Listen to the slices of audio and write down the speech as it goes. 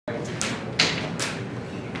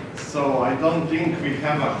So I don't think we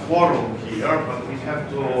have a quorum here, but we have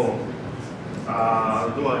to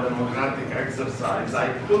do a democratic exercise.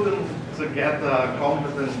 I couldn't get a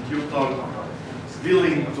competent tutor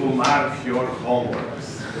willing to mark your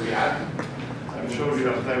homeworks. I'm sure you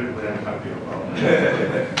are terribly unhappy about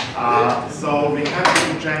it. So we have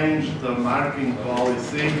to change the marking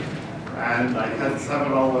policy, and I had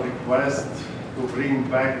several requests to bring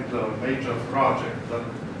back the major project.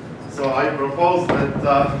 So I propose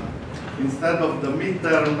that instead of the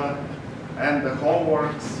midterm and the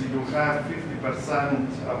homeworks, you have 50%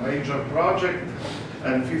 a major project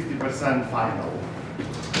and 50% final.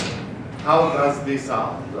 How does this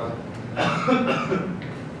sound?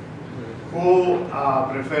 Who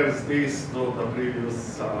prefers this to the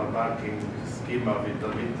previous marking schema with the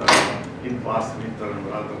midterm, in-class midterm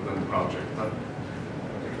rather than project?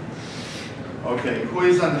 Okay, who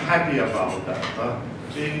is unhappy about that?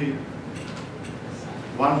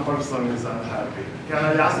 One person is unhappy. Can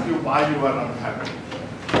I ask you why you are unhappy?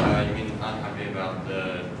 You mean unhappy about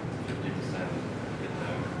the 50%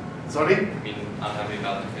 midterm? Sorry? You mean unhappy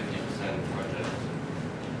about the 50% project?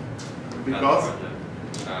 Because? It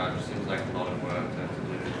just seems like a lot of work to have to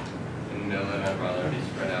do in the middle, and I'd rather be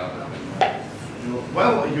spread out.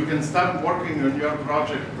 Well, you can start working on your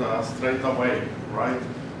project straight away, right?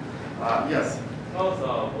 Yes?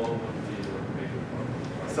 Also, what would be the major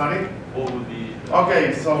project? Sorry? What would be?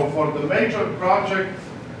 Okay, so for the major project,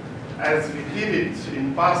 as we did it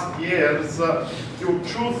in past years, you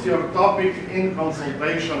choose your topic in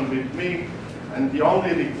consultation with me, and the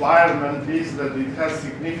only requirement is that it has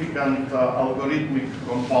significant algorithmic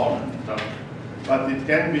component. But it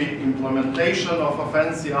can be implementation of a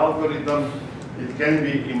fancy algorithm, it can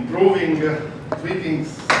be improving, tweaking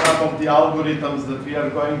some of the algorithms that we are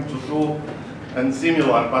going to do, and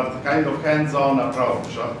similar, but kind of hands-on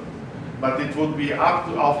approach. But it would be up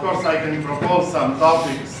to, of course I can propose some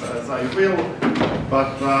topics as I will,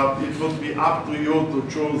 but it would be up to you to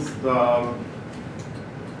choose the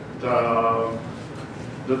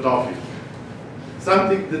topic.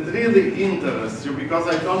 Something that really interests you, because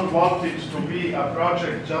I don't want it to be a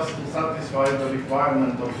project just to satisfy the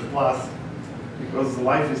requirement of the class, because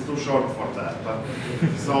life is too short for that.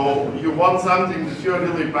 So you want something that you're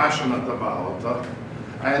really passionate about.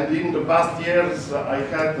 And in the past years, I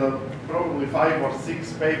had probably 5 or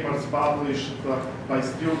 6 papers published by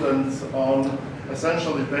students on,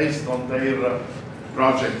 essentially based on their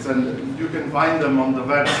projects. And you can find them on the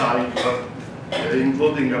website,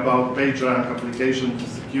 including about PageRank application to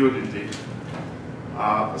security.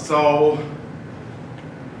 So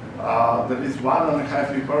there is one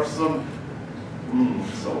unhappy person.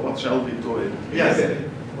 So what shall we do it? Yes?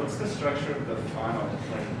 What's the structure of the final?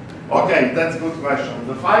 Okay, that's a good question.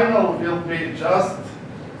 The final will be just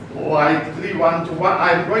like 3-1-1.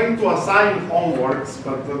 I'm going to assign homeworks,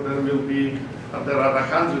 but there are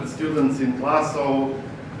 100 students in class, so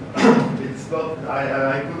it's not,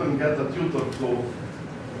 I couldn't get a tutor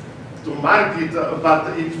to mark it,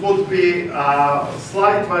 but it would be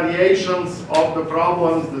slight variations of the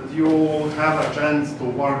problems that you have a chance to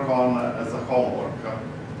work on as a homework.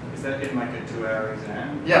 Is that in like a 2-hour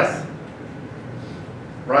exam? Yes.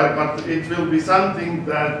 Right, but it will be something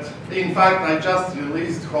that, in fact, I just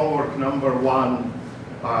released homework number 1.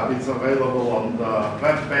 It's available on the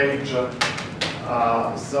web page.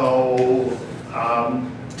 So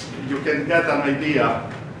you can get an idea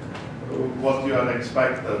what you are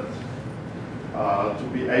expected to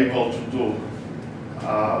be able to do.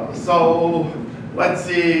 So let's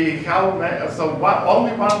see how many, so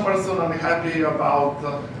only one person unhappy about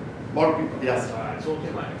more people. Yes? It's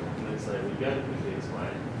okay, Mike. It's like, we got to quickly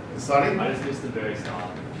explain. Sorry? I just missed the very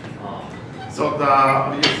start. So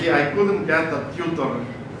you see, I couldn't get a tutor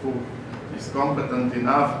who is competent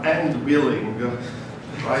enough and willing,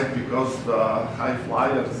 right? Because the high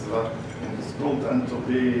flyers in the school tend to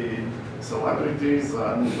be celebrities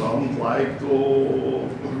and don't like to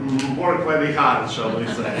work very hard, shall we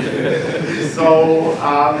say. So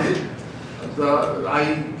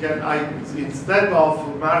instead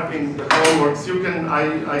of marking the homeworks,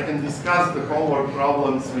 I can discuss the homework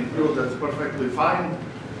problems with you. That's perfectly fine.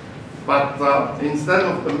 But instead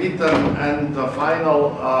of the midterm and the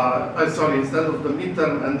final, instead of the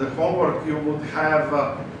midterm and the homework, you would have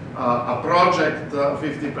a project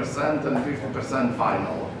 50% and 50%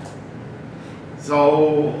 final.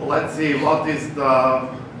 So let's see, what is the,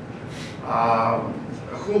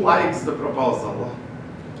 who likes the proposal?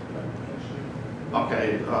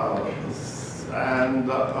 Okay, and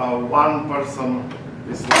one person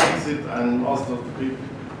dislikes it and most of the people.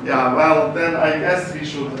 Yeah, well, then I guess I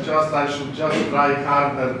should just try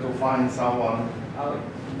harder to find someone.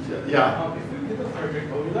 Yeah. If we get a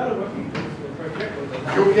project, or without a working group for the project, or the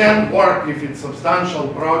You can work, if it's substantial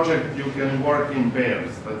project, you can work in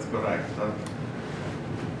pairs, that's correct.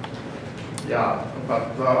 Yeah,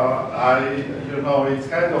 but it's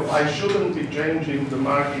kind of, I shouldn't be changing the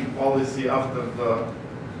marking policy after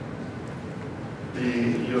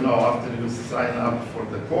after you sign up for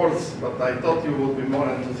the course, but I thought you would be more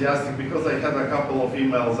enthusiastic because I had a couple of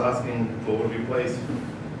emails asking to replace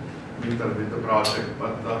meter with the project,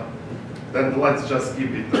 but then let's just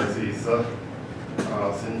keep it as is,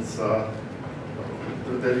 since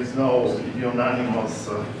there is no unanimous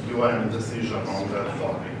UN decision on that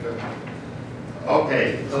topic.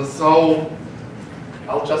 Okay, so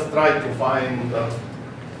I'll just try to find,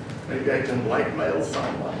 maybe I can blackmail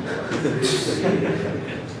someone.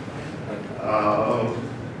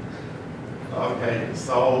 Okay,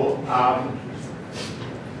 so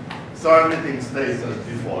everything stays as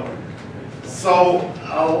before. So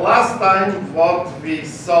last time what we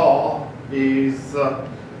saw is that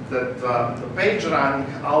the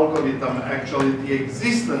PageRank algorithm, actually the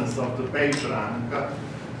existence of the PageRank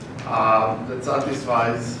that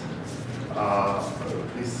satisfies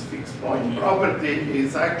this fixed point property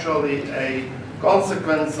is actually a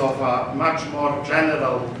consequence of a much more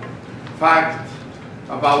general fact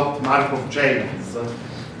about Markov chains.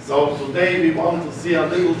 So today we want to see a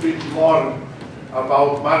little bit more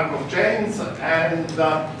about Markov chains and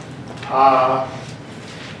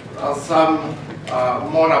some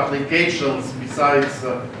more applications besides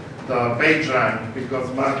the PageRank, because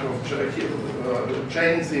Markov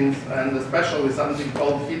chains and especially something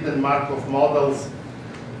called hidden Markov models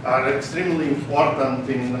are extremely important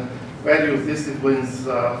in various disciplines,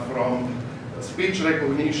 from speech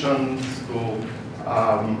recognition to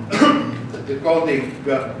decoding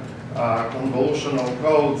convolutional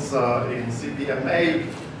codes in CDMA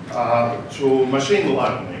to machine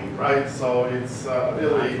learning, right? So it's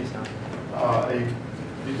really, the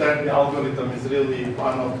Viterbi algorithm is really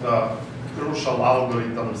one of the crucial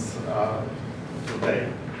algorithms today.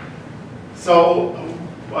 So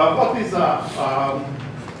what is a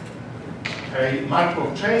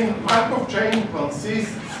Markov chain? Markov chain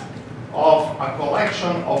consists of a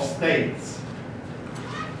collection of states,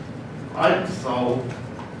 right? So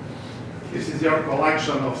this is your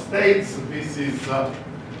collection of states. This is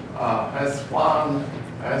S1,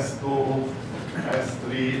 S2,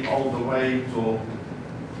 S3, all the way to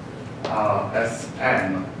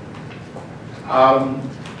Sn.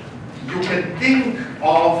 You can think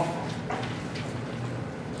of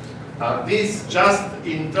this just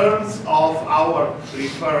in terms of our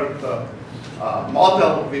preferred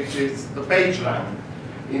model, which is the PageRank.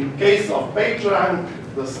 In case of PageRank,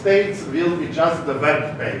 the states will be just the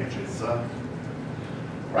web pages,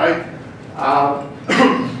 right?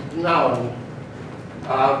 Now,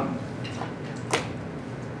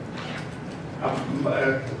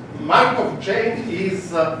 Markov chain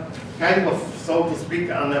is kind of, so to speak,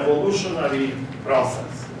 an evolutionary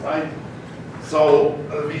process, right? So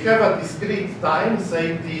we have a discrete time,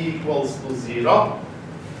 say t equals to 0,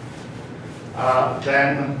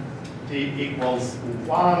 then t equals to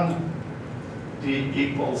 1, t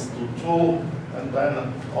equals to 2, and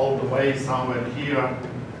then all the way somewhere here,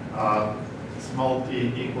 small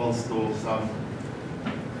t equals to some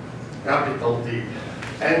capital T.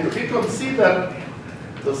 And we consider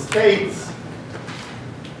the states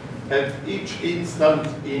at each instant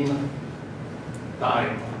in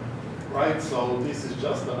time, right? So this is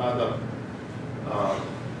just another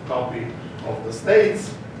copy of the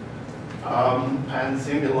states. And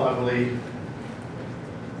similarly,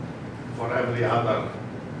 for every other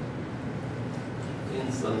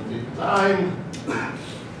instant in time,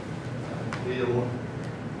 until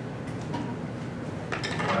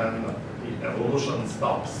when the evolution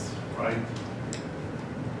stops, right?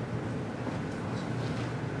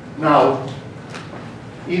 Now,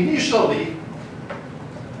 initially,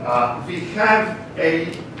 we have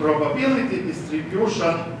a probability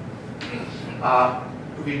distribution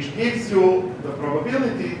which gives you the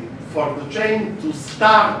probability for the chain to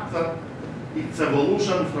start its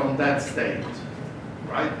evolution from that state,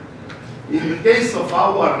 right? In the case of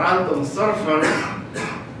our random surfer,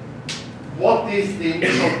 what is the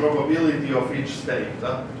initial probability of each state?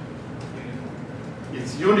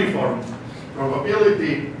 It's uniform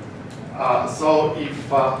probability. So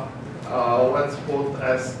if, let's put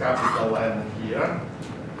S capital N here,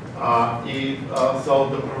 so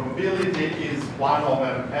the probability is 1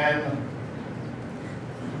 over n,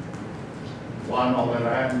 1 over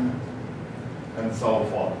n, and so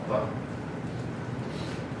forth.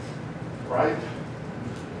 Right?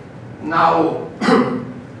 Now,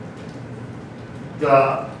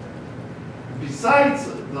 the besides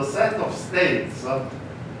the set of states,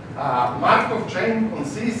 Markov chain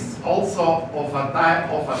consists also of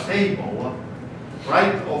a table,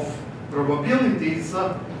 right, of probabilities.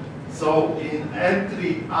 So in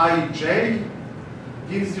entry ij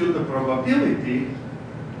gives you the probability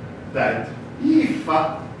that if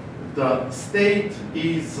the state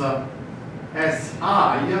is Si,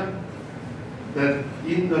 that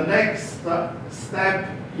in the next step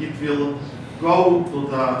it will go to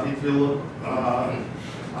the, it will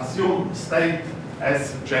assume state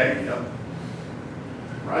Sj,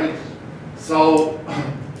 right? So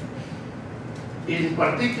in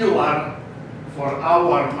particular for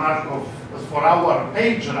our Markov, for our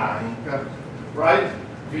page rank, right,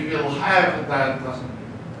 we will have that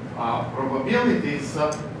probabilities,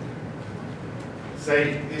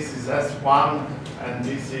 say this is S1 and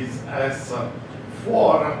this is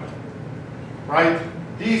S4, right?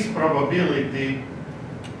 This probability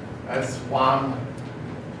S1,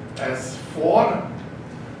 S4,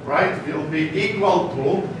 right, will be equal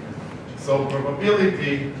to, so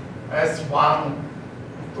probability S1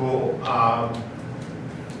 to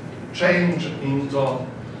change into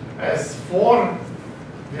S4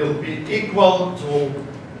 will be equal to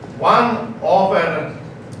 1 over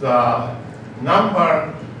the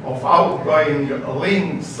number of outgoing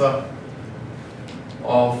links of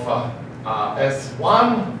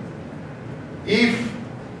S1 if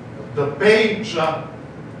the page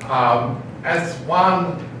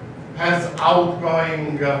S1 has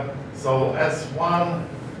outgoing, so S1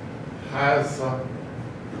 has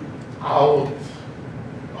out,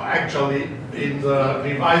 actually in the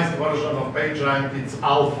revised version of PageRank it's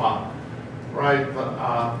alpha, right,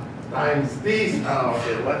 times this.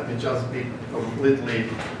 Okay, let me just be completely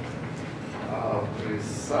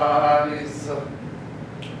precise.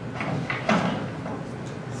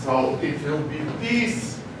 So it will be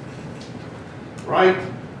this, right,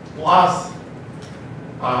 plus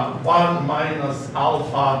 1 minus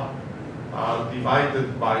alpha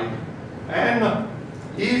divided by n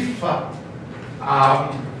if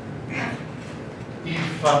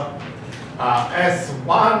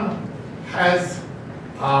S1 has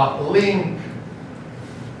a link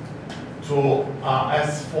to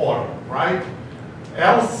S4, right?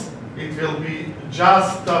 Else it will be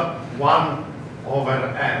just 1 over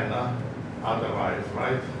n otherwise,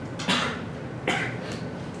 right?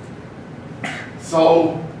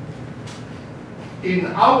 So in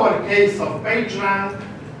our case of PageRank,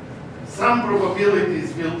 some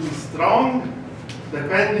probabilities will be strong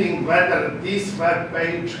depending whether this web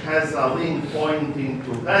page has a link pointing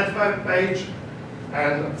to that web page,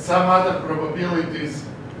 and some other probabilities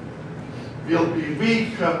will be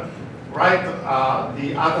weak, right?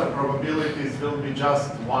 The other probabilities will be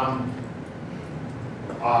just 1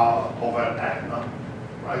 over n,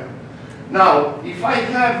 right? Now, if I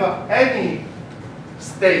have any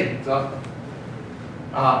state,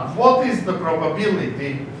 what is the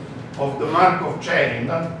probability of the Markov chain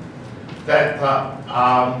that,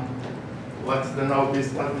 let's denote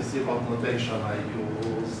this, let me see what notation I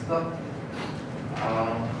used.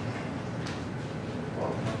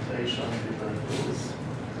 What notation did I use?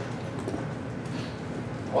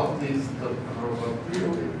 What is the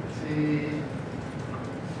probability?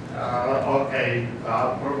 Okay,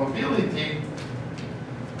 probability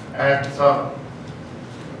at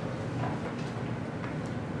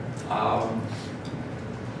I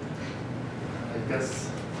guess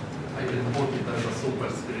I will put it as a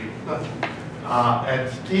superscript.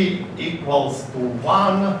 At t equals to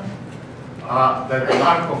 1, that the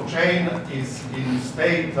Markov chain is in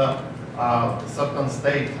state, certain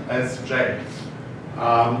state Sj.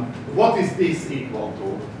 What is this equal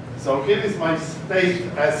to? So here is my state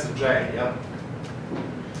Sj. Yeah?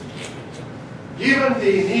 Given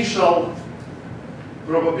the initial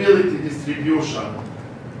probability distribution,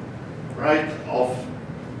 right, of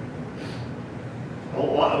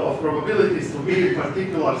probabilities to be in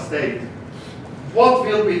particular state, what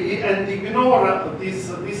will be, and ignore this,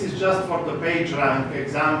 this is just for the PageRank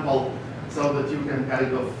example so that you can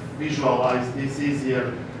kind of visualize this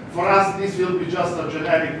easier. For us, this will be just a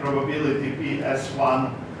generic probability P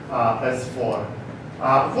S1, S4.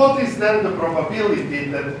 What is then the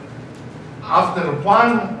probability that after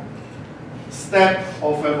one step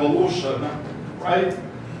of evolution, right,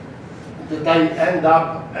 that I end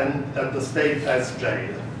up at the state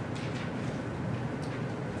Sj?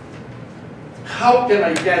 How can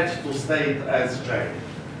I get to state Sj?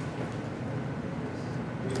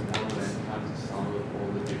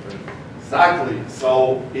 Exactly.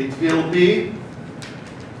 So it will be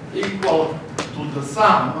equal to the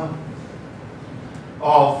sum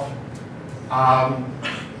of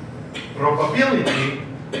probability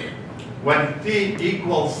when t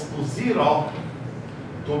equals to 0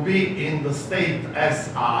 to be in the state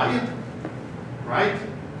Si, right?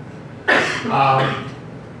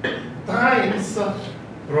 Times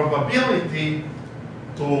probability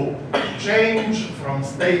to change from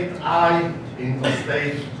state I into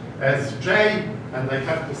state Sj, and I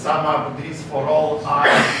have to sum up this for all I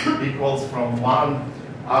equals from 1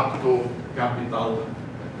 up to capital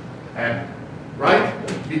M, right?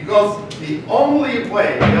 Because the only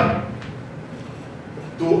way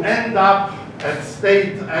to end up at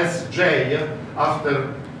state Sj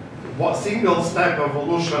after single step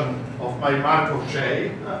evolution of my Markov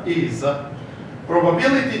J is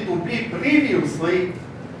probability to be previously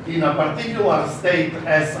in a particular state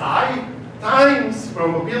Si times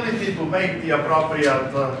probability to make the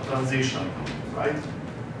appropriate transition, right?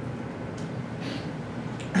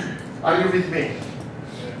 Are you with me?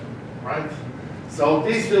 Right? So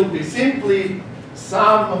this will be simply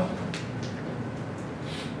sum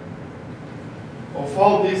of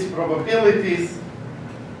all these probabilities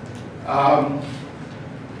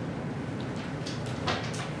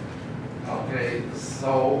okay,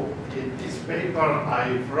 so in this paper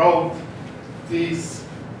I wrote this,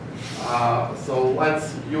 so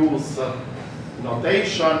let's use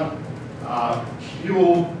notation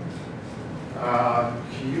Q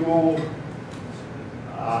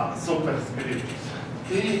superscript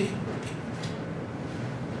T,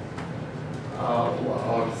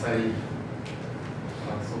 or say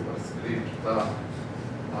superscript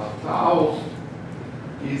tau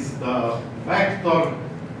is the vector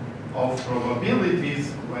of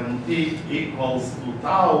probabilities when t equals to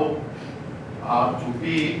tau to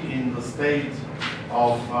be in the state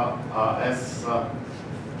of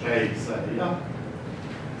Sj, say, yeah?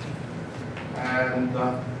 And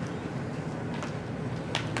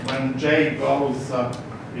when j goes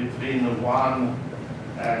between 1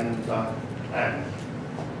 and n.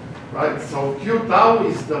 Right, so Q tau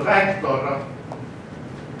is the vector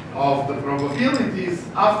of the probabilities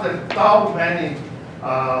after tau many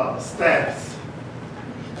steps.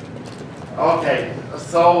 Okay,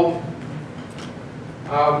 so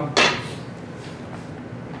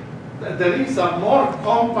there is a more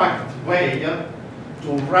compact way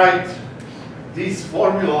to write this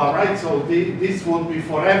formula, right? So this would be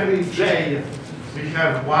for every j, we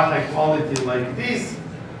have one equality like this.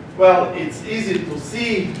 Well, it's easy to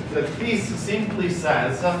see that this simply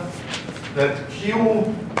says that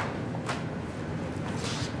Q1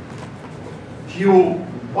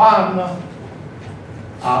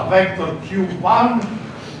 vector Q1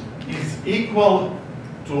 is equal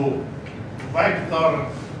to vector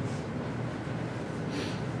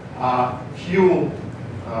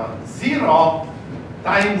Q0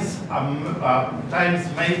 times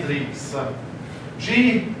matrix G,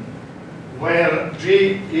 where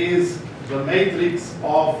G is the matrix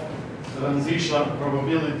of transition,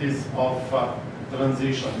 probabilities of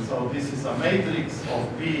transition. So this is a matrix of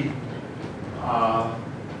P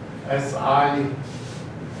Si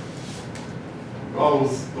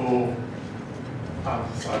goes to,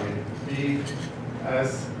 P Si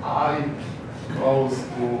goes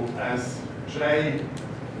to Sj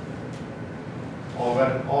over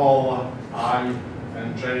all I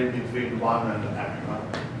and j between 1 and m.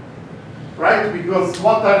 Right? Because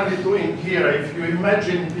what are we doing here? If you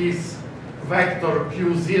imagine this vector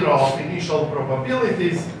Q0 of initial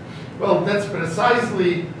probabilities, well, that's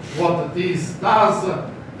precisely what this does.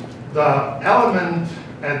 The element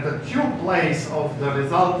at the Q place of the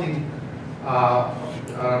resulting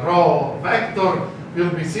row vector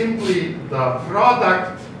will be simply the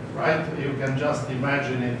product, right? You can just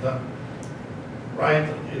imagine it, right?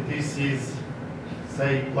 This is,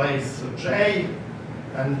 say, place J,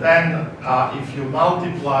 and then if you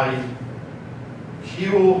multiply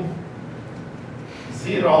Q0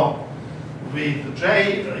 with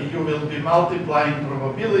J, you will be multiplying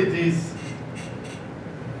probabilities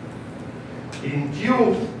in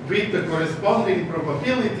Q with the corresponding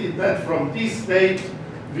probability that from this state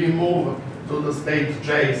we move to the state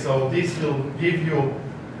J. So this will give you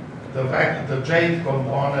the J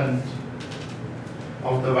component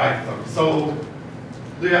of the vector. So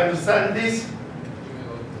do you understand this?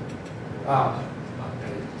 Okay.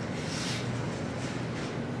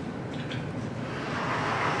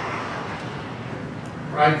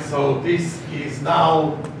 Right, so this is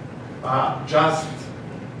now just,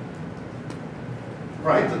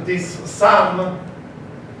 right, this sum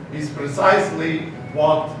is precisely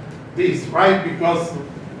what this, right? Because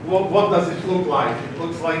what does it look like? It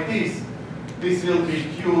looks like this. This will be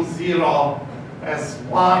Q0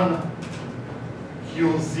 S1,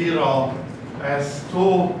 Q0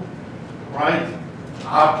 S2, right,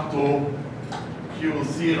 up to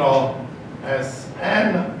Q0 Sn,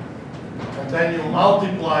 and then you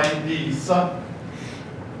multiply these,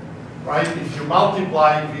 right? If you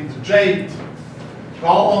multiply with jth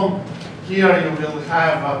column, here you will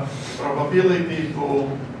have a probability to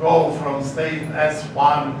go from state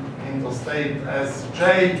S1 into state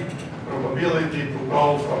Sj, probability to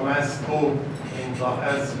go from S2 into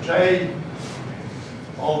Sj,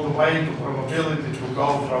 all the way to probability to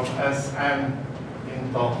go from Sn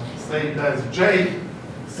into state Sj.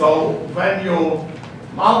 So when you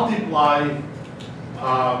multiply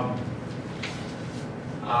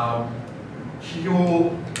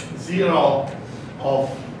Q0 of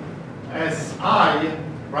Si,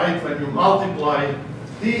 right, when you multiply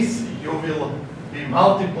this, you will be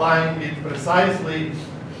multiplying it precisely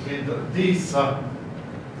with this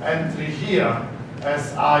entry here,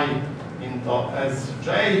 Si into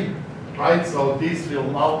Sj, right? So this will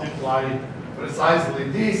multiply precisely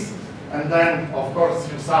this, and then, of course,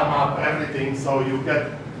 you sum up everything, so you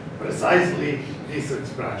get precisely this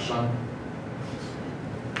expression.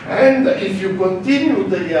 And if you continue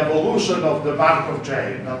the evolution of the Markov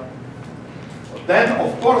chain, then,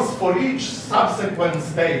 of course, for each subsequent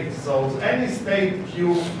state, so any state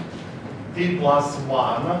Q t plus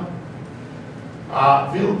 1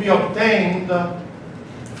 will be obtained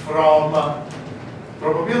from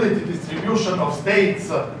probability distribution of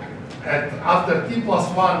states after t plus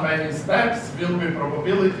 1 many steps will be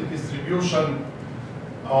probability distribution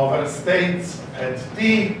over states at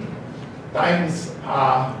t times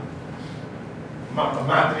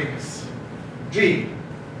matrix G,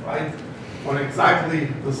 right? For exactly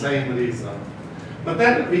the same reason. But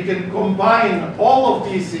then we can combine all of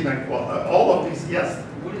these yes?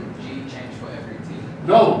 Wouldn't G change for every T?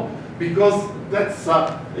 No, because that's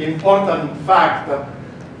an important fact.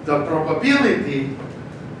 The probability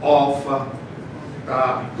of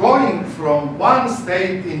going from one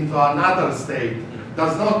state into another state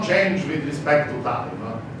does not change with respect to time.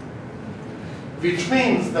 Which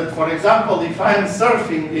means that, for example, if I'm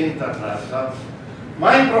surfing the internet,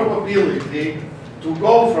 my probability to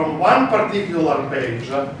go from one particular page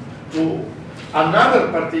to another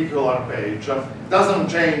particular page doesn't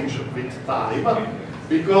change with time,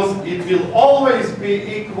 because it will always be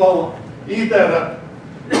equal either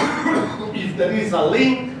if there is a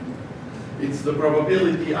link, it's the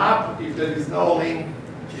probability up. If there is no link,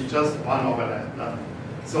 it's just 1 over n.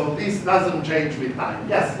 So this doesn't change with time.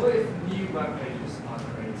 Yes? What if new web pages are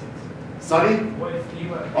created? Sorry? What if new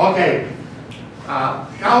web pages? Okay.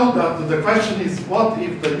 The question is, what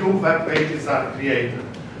if the new web pages are created?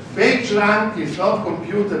 Page rank is not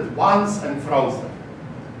computed once and frozen.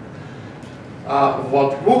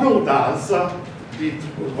 What Google does,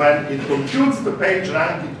 when it computes the page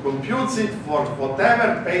rank, it computes it for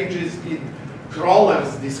whatever pages it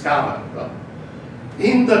crawlers discovered.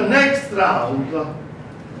 In the next round,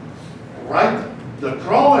 right, the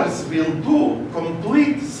crawlers will do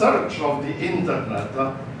complete search of the internet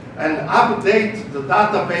and update the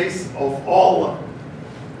database of all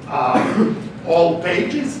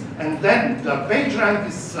pages, and then the page rank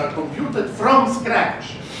is computed from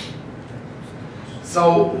scratch.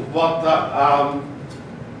 So what?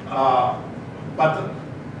 But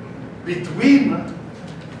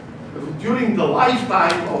during the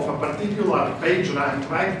lifetime of a particular page rank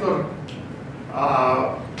vector,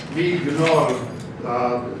 we ignore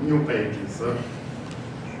new pages.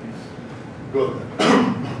 Good.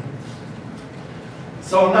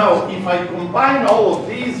 So now, if I combine all of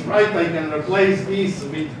these, right, I can replace this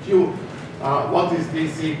with Q. What is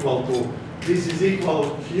this equal to? This is equal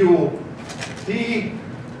to QT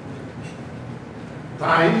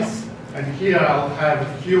times, and here I'll have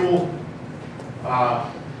QT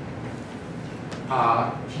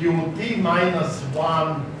minus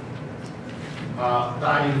 1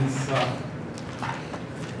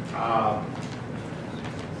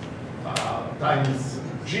 times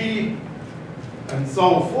G, and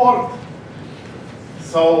so forth.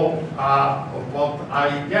 So what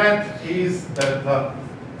I get is that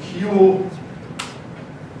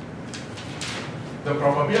the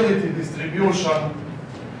probability distribution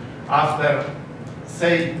after,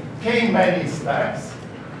 say, k many steps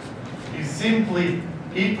is simply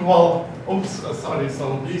equal, sorry,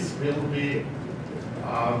 so this will be,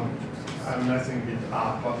 I'm messing it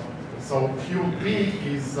up. So Qt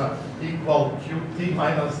is equal Qt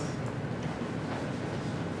minus,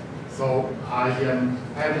 so I am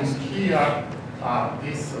having here,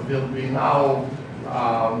 this will be now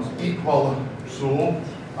equal to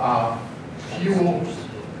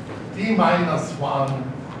Qt minus 1,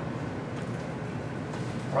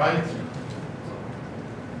 right?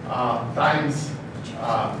 times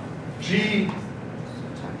G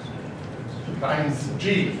times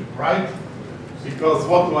G, right? Because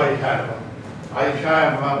what do I have? I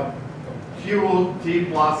have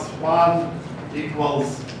Qt plus 1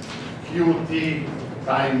 equals Qt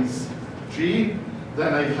times G.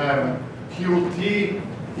 Then I have Qt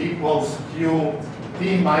equals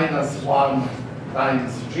Qt minus 1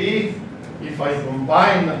 times G. If I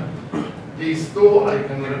combine these two, I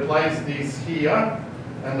can replace this here,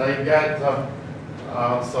 and I get,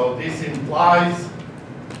 so this implies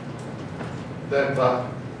that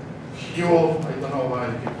Q, I don't know why I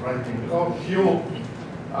keep writing, Q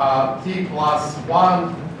T plus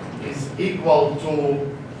 1 is equal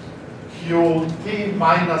to Qt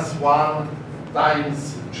minus 1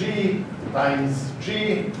 times G,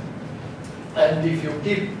 and if you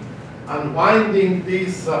keep unwinding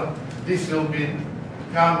this, this will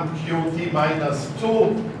become Qt minus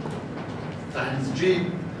 2 times G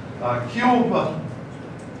cube,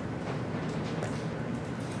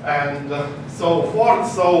 and so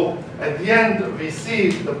forth. So at the end, we see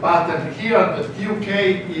the pattern here that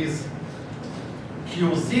Qk is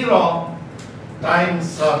Q0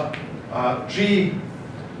 times G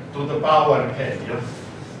to the power k.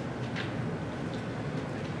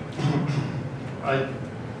 Right.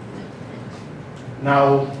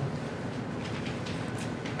 Now,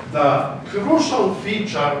 the crucial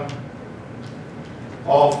feature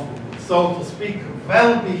of, so to speak,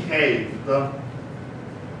 well-behaved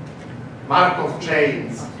Markov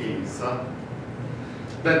chains is that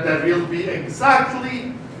there will be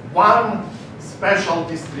exactly one special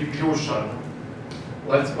distribution,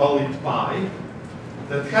 let's call it pi,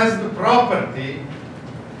 that has the property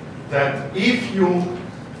that if you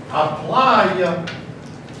apply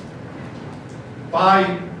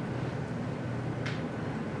pi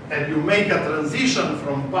and you make a transition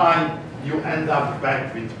from pi, you end up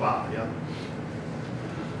back with pi. Yeah?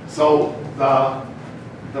 So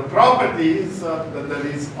the property is that there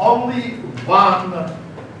is only one,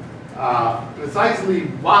 precisely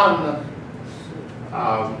one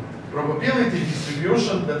probability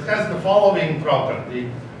distribution that has the following property,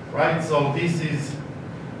 right? So this is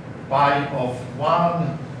pi of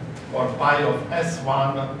 1 or pi of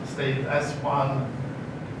S1, state S1,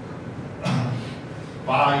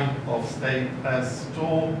 pi of state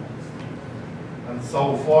S2, and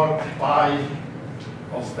so forth, pi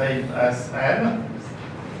of state Sn.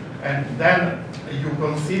 And then you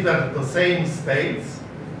consider the same states,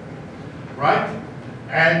 right?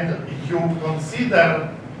 And you consider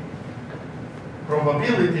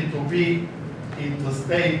probability to be in the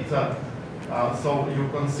state, so you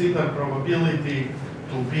consider probability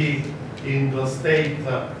to be in the state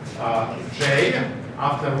J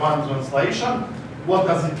after one translation. What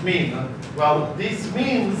does it mean? Well, this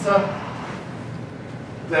means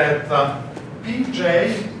that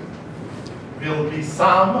Pj will be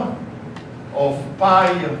sum of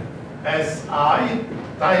pi Si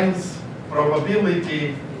times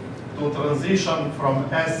probability to transition from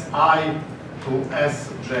Si to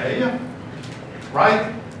Sj,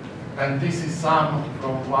 right? And this is sum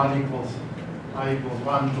from I equals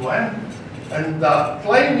 1 to n. And the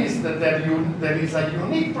claim is that there is a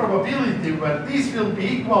unique probability where this will be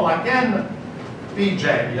equal again Pj.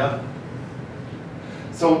 Yeah?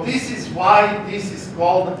 So this is why this is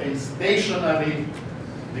called a stationary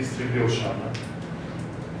distribution.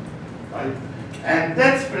 Right? And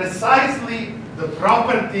that's precisely the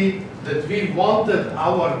property that we wanted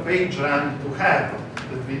our PageRANK to have,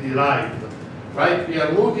 that we derived. Right? We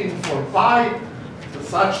are looking for pi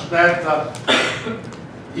such that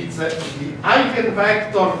it's the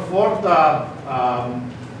eigenvector for the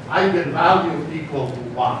eigenvalue equal to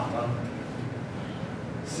 1.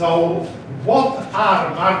 So what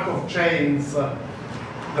are Markov chains that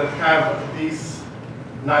have this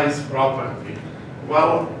nice property?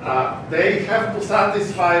 Well, they have to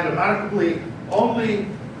satisfy remarkably only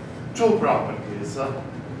two properties.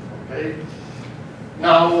 Okay.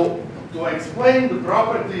 Now, to explain the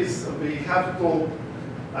properties, we have to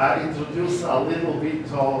introduce a little bit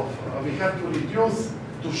of, we have to reduce,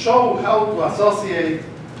 to show how to associate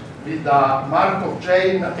with the Markov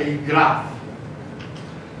chain a graph.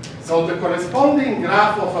 So the corresponding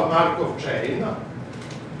graph of a Markov chain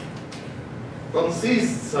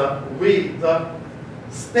consists with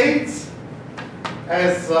states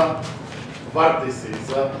as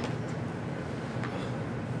vertices,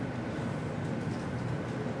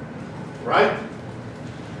 right?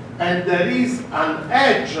 And there is an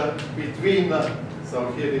edge between,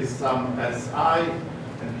 so here is some Si,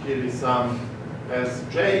 and here is some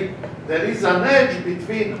Sj. There is an edge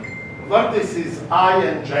between vertices I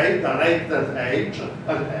and j, the rated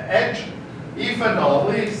edge, if and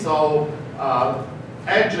only, so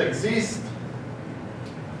edge exists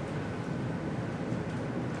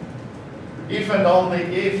if and only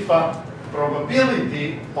if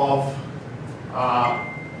probability of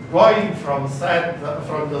going from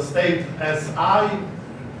the state Si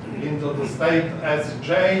into the state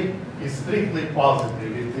Sj is strictly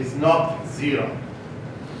positive. It is not zero.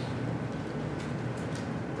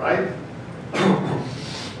 Right?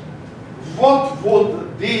 What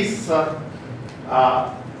would this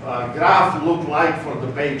graph look like for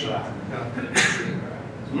the page rank?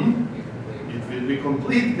 It will be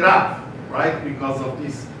complete graph, right? Because of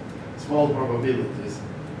these small probabilities.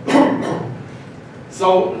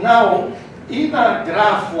 So now, in a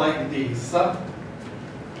graph like this,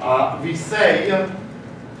 we say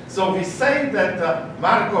that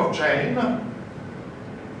Markov chain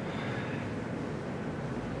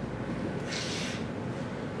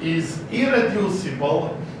is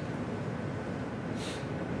irreducible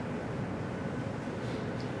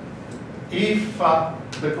if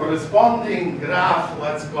the corresponding graph,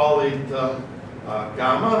 let's call it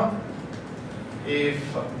gamma, if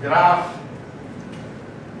graph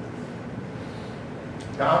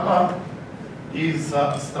gamma is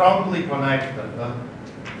strongly connected.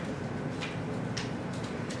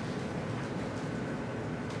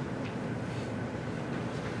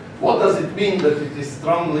 What does it mean that it is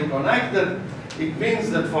strongly connected? It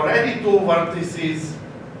means that for any two vertices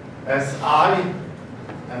Si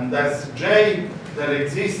and Sj, there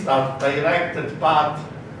exists a directed path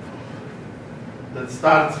that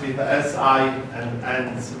starts with Si and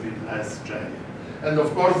ends with Sj. And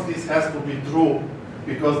of course, this has to be true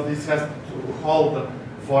because this has to hold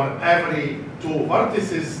for every two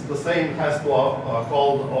vertices. The same has to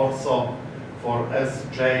hold also for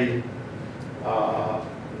Sj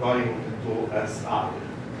going to Si.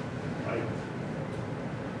 Right?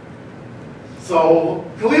 So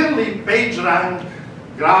clearly, PageRank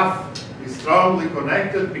graph is strongly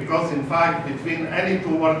connected because, in fact, between any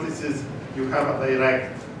two vertices, you have a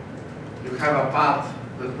path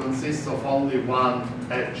that consists of only one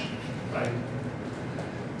edge, right?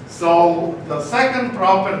 So the second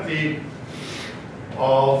property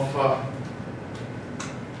of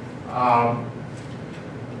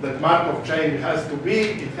that Markov chain has to be,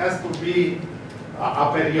 it has to be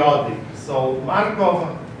aperiodic. So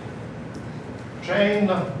Markov chain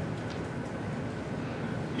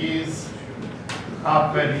is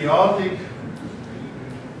aperiodic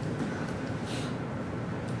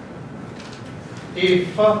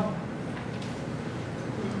if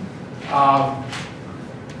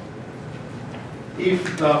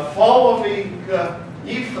the following,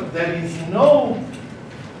 if there is no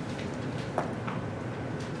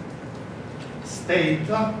state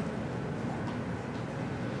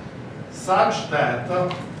such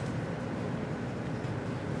that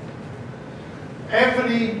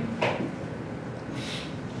every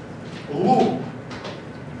loop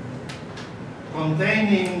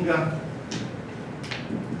containing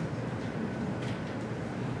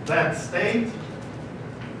that state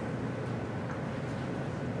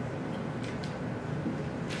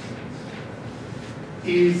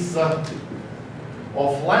is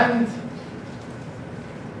of length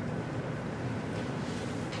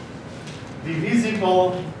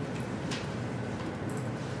divisible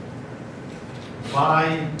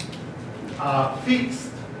by a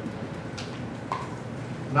fixed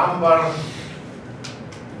number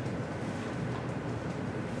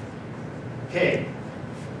k.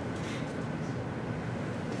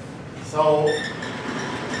 So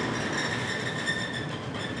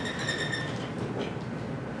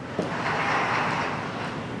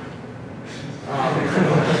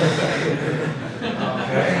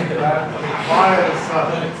requires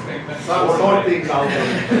some sorting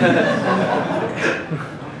algorithm.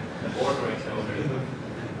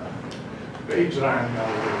 PageRank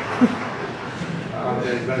algorithm.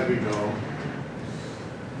 Okay, there we go.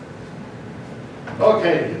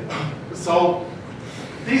 Okay, so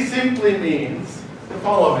this simply means the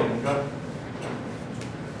following.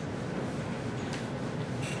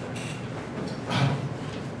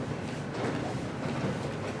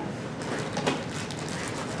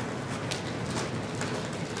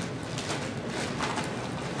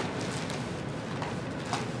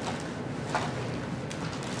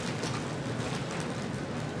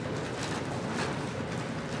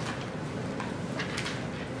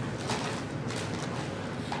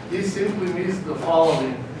 This simply means the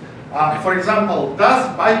following. For example, does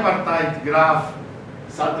bipartite graph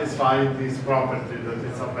satisfy this property that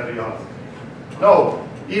it's aperiodic? No.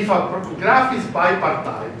 If a graph is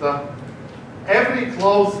bipartite, every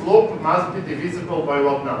closed loop must be divisible by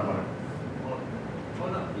what number? Or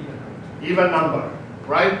not even. Even number,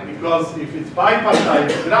 right? Because if it's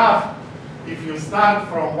bipartite graph, if you start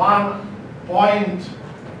from one point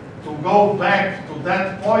to go back to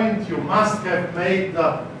that point, you must have made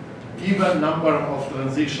the even number of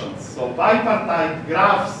transitions. So bipartite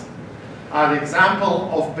graphs are example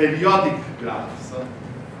of periodic graphs,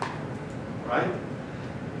 right?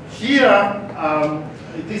 Here,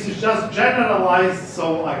 this is just generalized,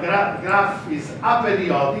 so a graph is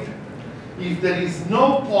aperiodic if there is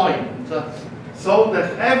no point, so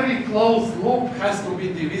that every closed loop has to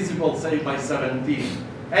be divisible, say, by 17.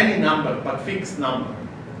 Any number, but fixed number,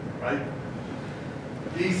 right?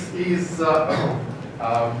 This is,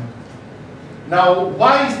 now,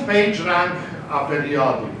 why is PageRank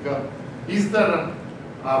aperiodic? Is there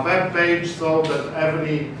a web page so that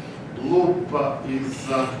every loop is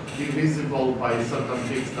divisible by a certain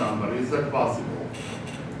fixed number? Is that possible?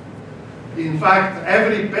 In fact,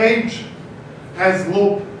 every page has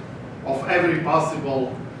loop of every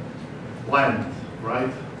possible length,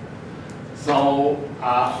 right? So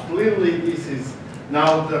clearly this is,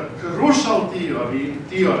 now the crucial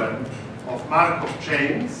theorem of Markov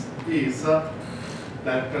chains is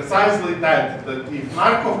that precisely that if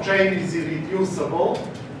Markov chain is irreducible,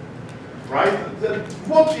 right?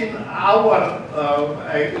 What in our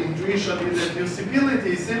intuition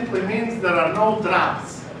irreducibility simply means there are no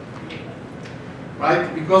traps,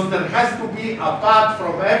 right? Because there has to be a path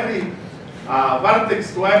from every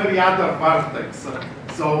vertex to every other vertex.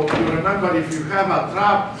 So you remember, if you have a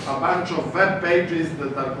trap, a bunch of web pages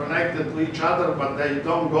that are connected to each other, but they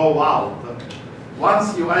don't go out.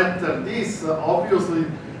 Once you enter this, obviously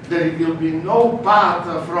there will be no path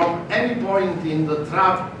from any point in the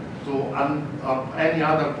trap to any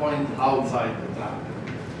other point outside the trap.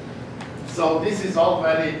 So this is all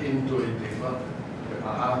very intuitive.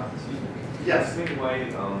 Yes? Explain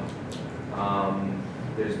why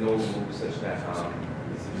there's no loop such that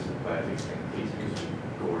this is by a fixed length case because you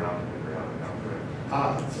go around and around and around,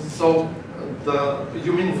 correct?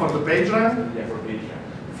 You mean for the PageRank? Yeah, for PageRank.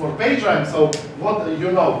 For PageRank, so what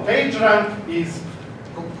you know, PageRank is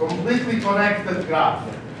completely connected graph.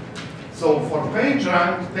 So for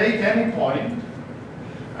PageRank, take any point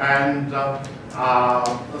and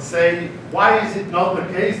say, why is it not the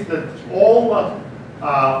case that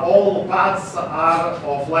all paths are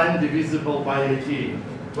of length divisible by 18?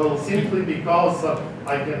 Well, simply because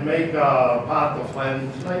I can make a path of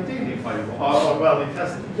length 19 if I want. Well, it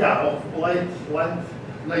has, yeah, of length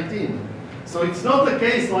 19. So it's not the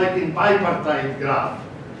case like in bipartite graph.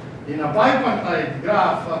 In a bipartite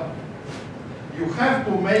graph, you have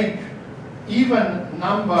to make even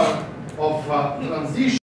number of transitions